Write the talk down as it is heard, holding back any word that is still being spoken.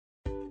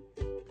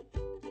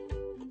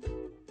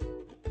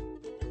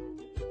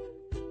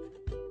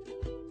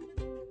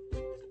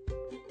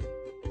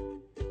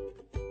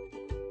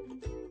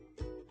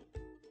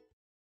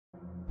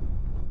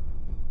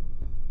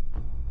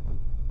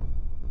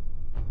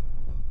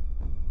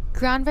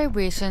Ground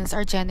vibrations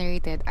are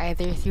generated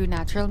either through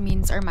natural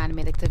means or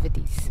man-made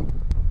activities.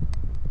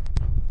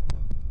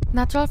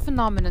 Natural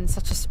phenomena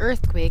such as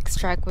earthquakes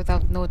strike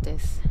without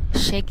notice,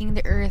 shaking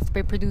the earth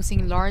by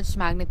producing large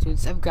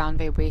magnitudes of ground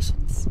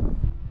vibrations.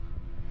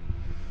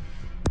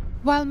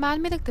 While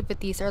man-made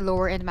activities are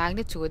lower in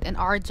magnitude and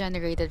are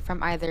generated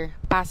from either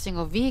passing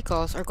of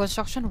vehicles or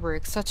construction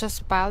work such as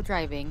pile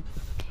driving,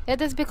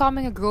 it is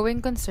becoming a growing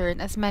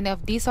concern as many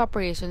of these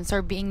operations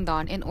are being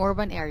done in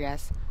urban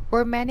areas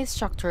where many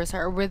structures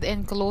are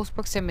within close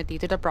proximity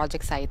to the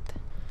project site.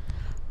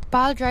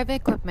 Pile driving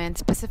equipment,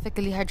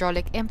 specifically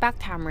hydraulic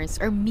impact hammers,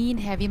 are mean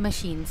heavy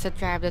machines that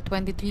drive the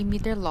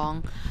 23-meter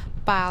long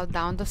pile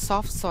down the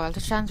soft soil to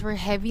transfer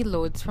heavy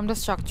loads from the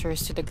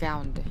structures to the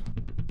ground.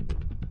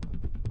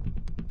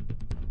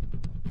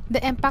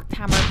 The impact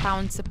hammer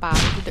pounds the pile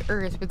into the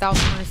earth without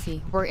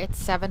mercy, where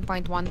its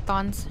 7.1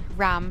 tons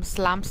ram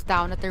slams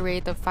down at a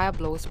rate of 5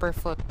 blows per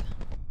foot.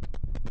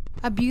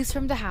 Abuse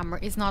from the hammer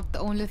is not the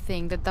only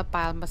thing that the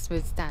pile must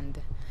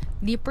withstand.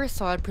 Deeper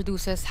soil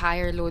produces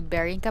higher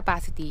load-bearing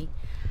capacity,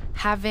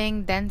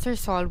 having denser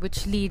soil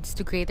which leads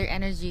to greater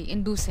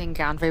energy-inducing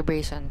ground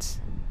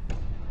vibrations.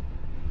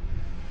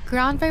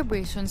 Ground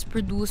vibrations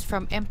produced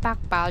from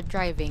impact pile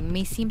driving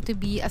may seem to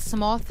be a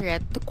small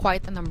threat to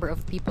quite a number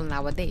of people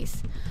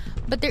nowadays,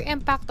 but their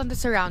impact on the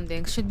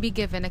surroundings should be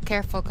given a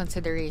careful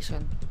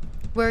consideration,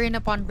 wherein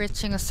upon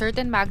reaching a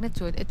certain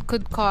magnitude it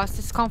could cause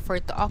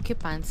discomfort to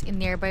occupants in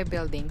nearby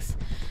buildings,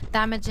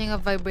 damaging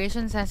of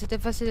vibration-sensitive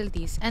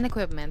facilities and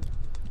equipment,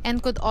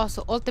 and could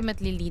also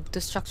ultimately lead to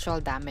structural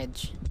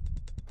damage.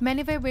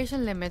 Many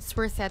vibration limits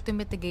were set to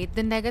mitigate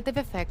the negative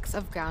effects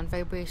of ground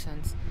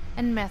vibrations,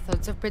 and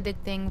methods of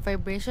predicting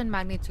vibration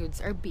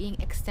magnitudes are being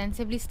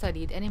extensively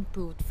studied and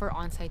improved for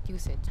on-site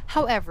usage.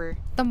 However,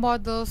 the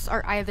models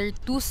are either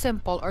too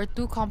simple or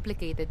too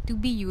complicated to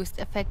be used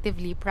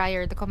effectively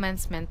prior to the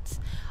commencement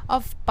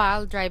of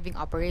pile driving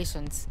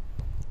operations.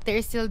 There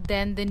is still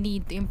then the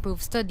need to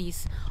improve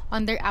studies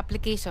on their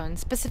application,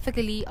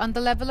 specifically on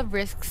the level of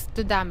risks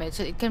to damage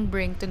that it can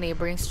bring to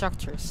neighboring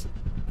structures.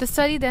 The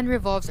study then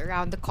revolves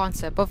around the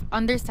concept of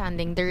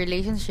understanding the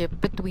relationship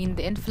between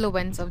the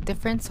influence of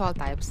different soil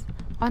types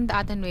on the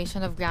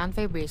attenuation of ground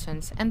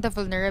vibrations and the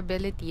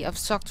vulnerability of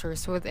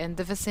structures within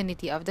the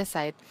vicinity of the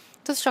site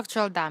to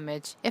structural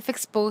damage if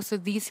exposed to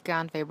these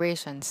ground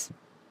vibrations.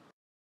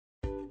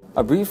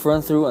 A brief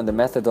run-through on the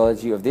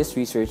methodology of this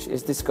research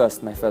is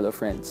discussed, my fellow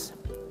friends.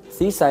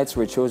 3 sites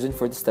were chosen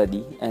for the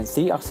study, and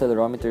 3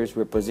 accelerometers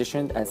were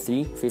positioned at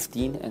 3,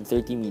 15, and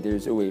 30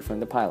 meters away from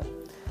the pile.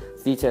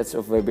 3 sets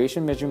of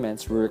vibration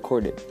measurements were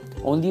recorded,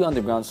 only on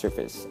the ground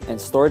surface,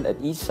 and stored at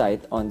each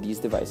site on these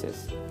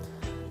devices.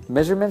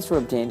 Measurements were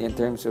obtained in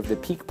terms of the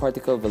peak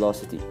particle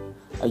velocity,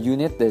 a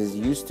unit that is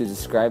used to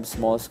describe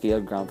small-scale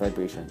ground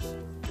vibrations.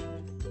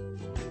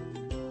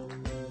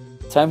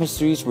 Time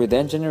histories were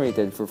then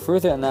generated for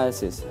further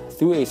analysis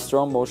through a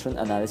strong motion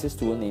analysis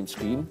tool named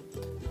SCREAM,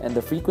 and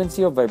the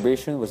frequency of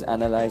vibration was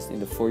analyzed in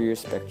the Fourier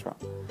spectra.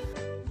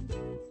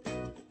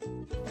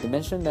 The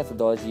mentioned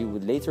methodology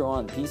would later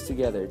on piece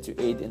together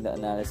to aid in the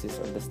analysis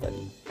of the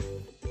study.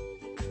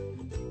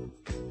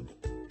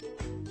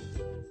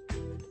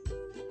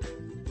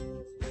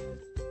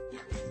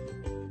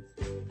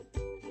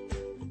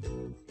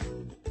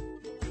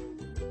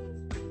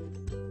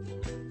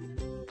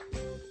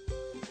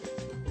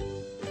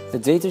 The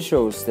data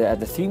shows that at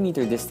the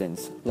 3-meter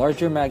distance,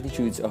 larger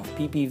magnitudes of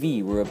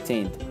PPV were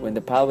obtained when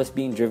the pile was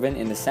being driven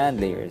in the sand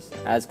layers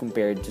as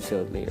compared to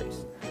silt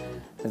layers.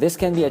 This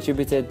can be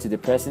attributed to the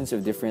presence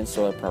of different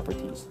soil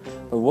properties.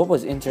 But what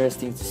was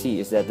interesting to see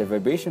is that the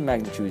vibration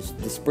magnitudes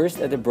dispersed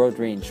at a broad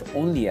range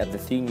only at the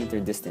 3-meter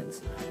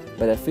distance,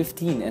 but at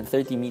 15 and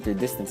 30-meter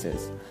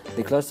distances,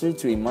 they clustered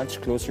to a much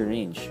closer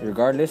range,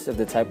 regardless of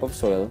the type of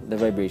soil the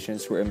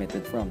vibrations were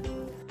emitted from.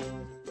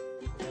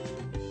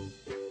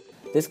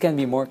 This can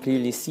be more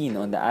clearly seen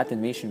on the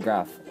attenuation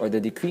graph, or the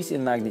decrease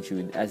in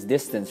magnitude as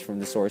distance from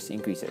the source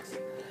increases.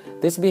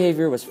 This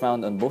behavior was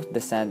found on both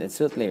the sand and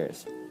silt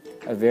layers,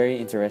 a very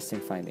interesting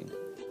finding.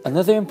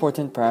 Another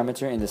important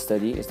parameter in the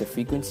study is the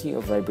frequency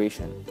of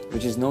vibration,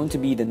 which is known to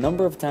be the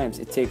number of times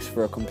it takes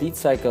for a complete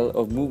cycle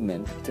of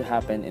movement to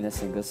happen in a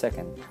single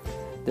second.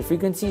 The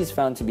frequency is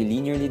found to be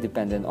linearly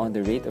dependent on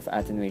the rate of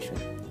attenuation,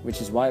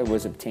 which is why it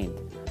was obtained.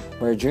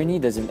 But our journey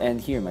doesn't end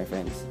here, my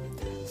friends.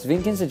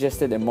 Svinkin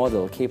suggested a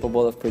model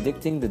capable of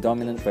predicting the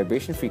dominant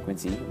vibration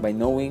frequency by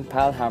knowing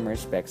pile hammer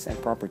specs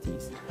and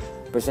properties.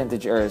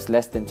 Percentage errors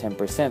less than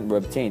 10% were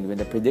obtained when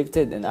the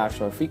predicted and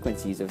actual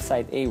frequencies of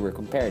Site A were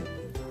compared.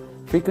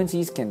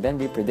 Frequencies can then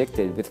be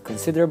predicted with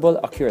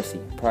considerable accuracy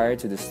prior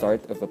to the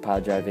start of a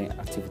pile driving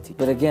activity.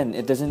 But again,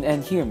 it doesn't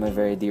end here, my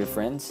very dear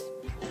friends.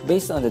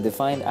 Based on the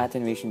defined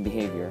attenuation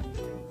behavior,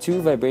 2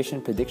 vibration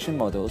prediction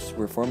models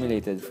were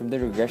formulated from the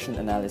regression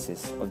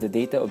analysis of the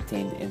data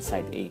obtained in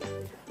Site A,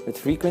 with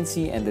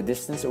frequency and the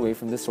distance away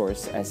from the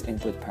source as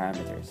input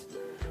parameters.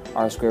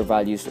 R-square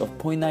values of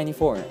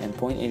 0.94 and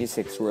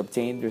 0.86 were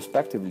obtained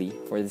respectively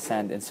for the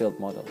sand and silt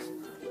models.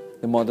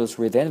 The models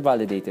were then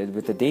validated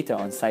with the data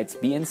on sites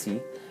B and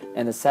C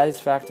and a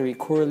satisfactory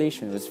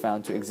correlation was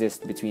found to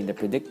exist between the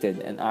predicted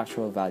and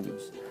actual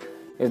values.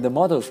 If the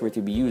models were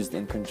to be used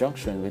in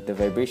conjunction with the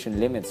vibration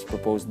limits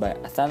proposed by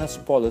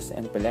Athanasopoulos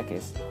and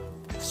Pelekis,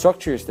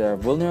 structures that are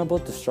vulnerable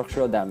to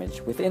structural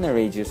damage within a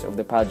radius of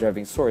the pile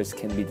driving source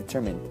can be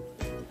determined,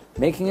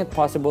 making it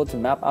possible to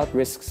map out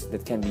risks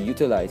that can be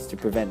utilized to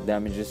prevent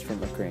damages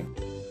from occurring.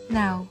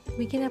 Now,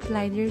 we can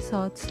apply the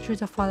results through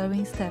the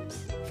following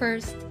steps.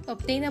 First,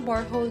 obtain a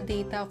borehole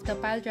data of the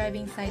pile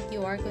driving site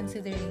you are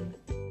considering.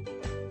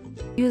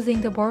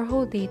 Using the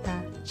borehole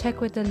data, check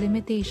with the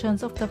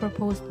limitations of the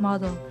proposed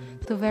model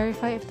to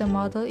verify if the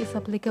model is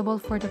applicable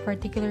for the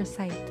particular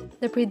site.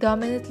 The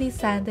predominantly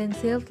sand and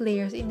silt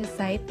layers in the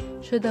site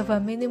should have a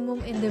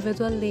minimum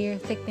individual layer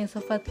thickness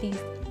of at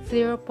least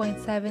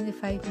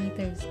 0.75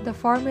 meters. The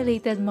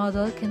formulated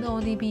model can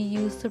only be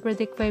used to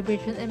predict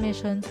vibration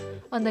emissions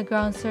on the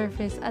ground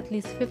surface at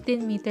least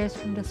 15 meters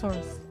from the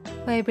source.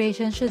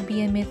 Vibration should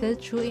be emitted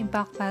through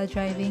impact pile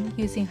driving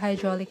using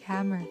hydraulic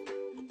hammer,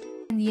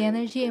 and the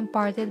energy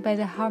imparted by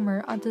the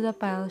hammer onto the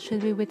pile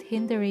should be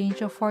within the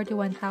range of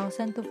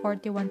 41,000 to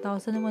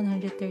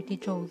 41,130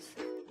 joules.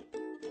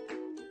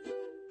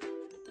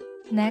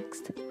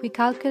 Next, we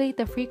calculate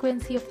the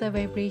frequency of the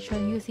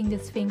vibration using the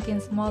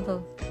Sphinx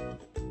model.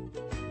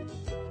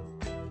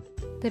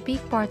 The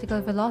peak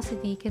particle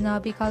velocity can now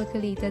be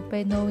calculated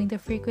by knowing the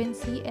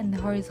frequency and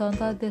the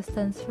horizontal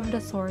distance from the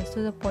source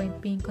to the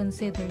point being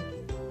considered.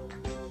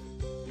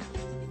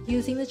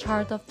 Using the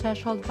chart of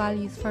threshold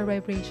values for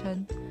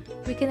vibration,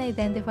 we can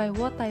identify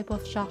what type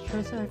of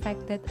structures are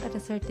affected at a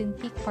certain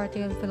peak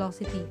particle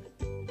velocity.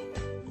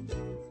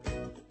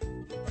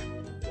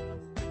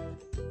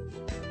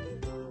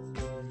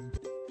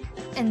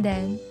 And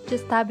then,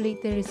 just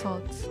tabulate the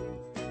results.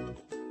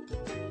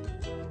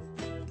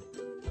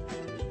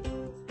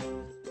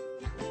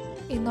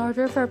 In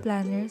order for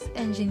planners,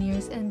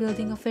 engineers, and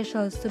building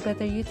officials to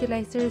better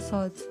utilize the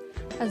results,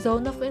 a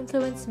zone of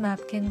influence map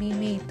can be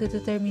made to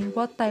determine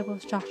what type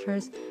of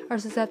structures are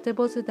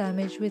susceptible to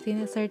damage within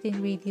a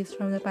certain radius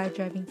from the pile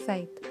driving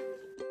site.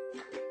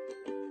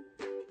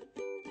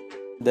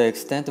 The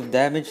extent of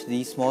damage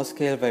these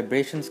small-scale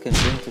vibrations can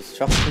bring to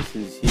structures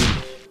is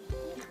huge.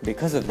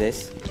 Because of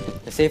this,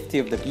 the safety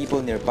of the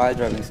people near pile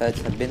driving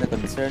sites have been a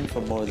concern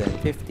for more than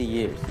 50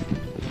 years.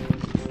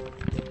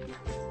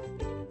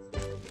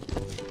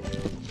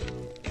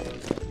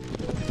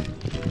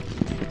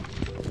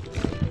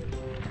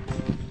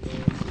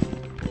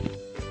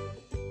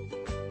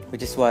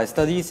 Which is why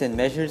studies and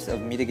measures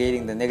of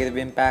mitigating the negative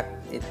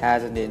impact it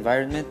has on the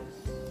environment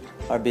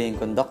are being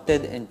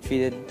conducted and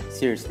treated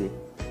seriously.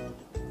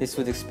 This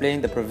would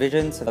explain the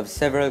provisions of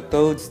several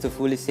codes to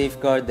fully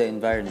safeguard the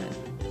environment.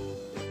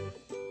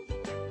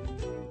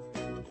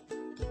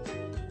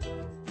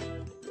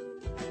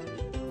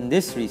 In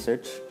this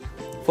research,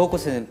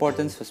 focus and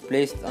importance was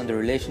placed on the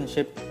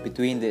relationship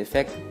between the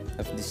effect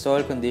of the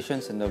soil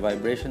conditions and the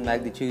vibration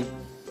magnitude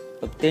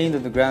obtained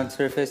on the ground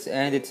surface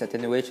and its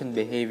attenuation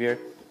behavior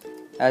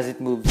as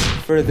it moves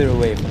further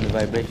away from the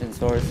vibration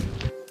source,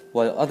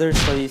 while other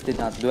studies did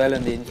not dwell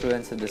on the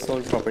influence of the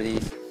soil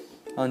properties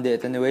on the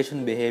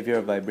attenuation behavior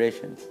of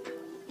vibrations.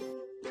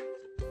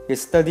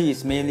 This study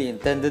is mainly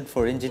intended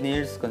for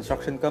engineers,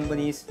 construction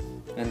companies,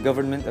 and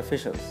government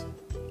officials.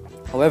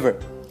 However,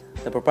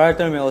 the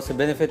proprietor may also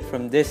benefit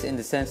from this in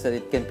the sense that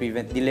it can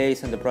prevent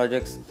delays on the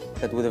projects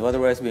that would have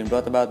otherwise been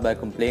brought about by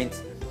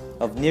complaints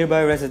of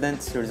nearby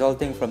residents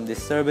resulting from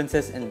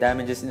disturbances and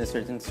damages in a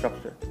certain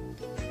structure.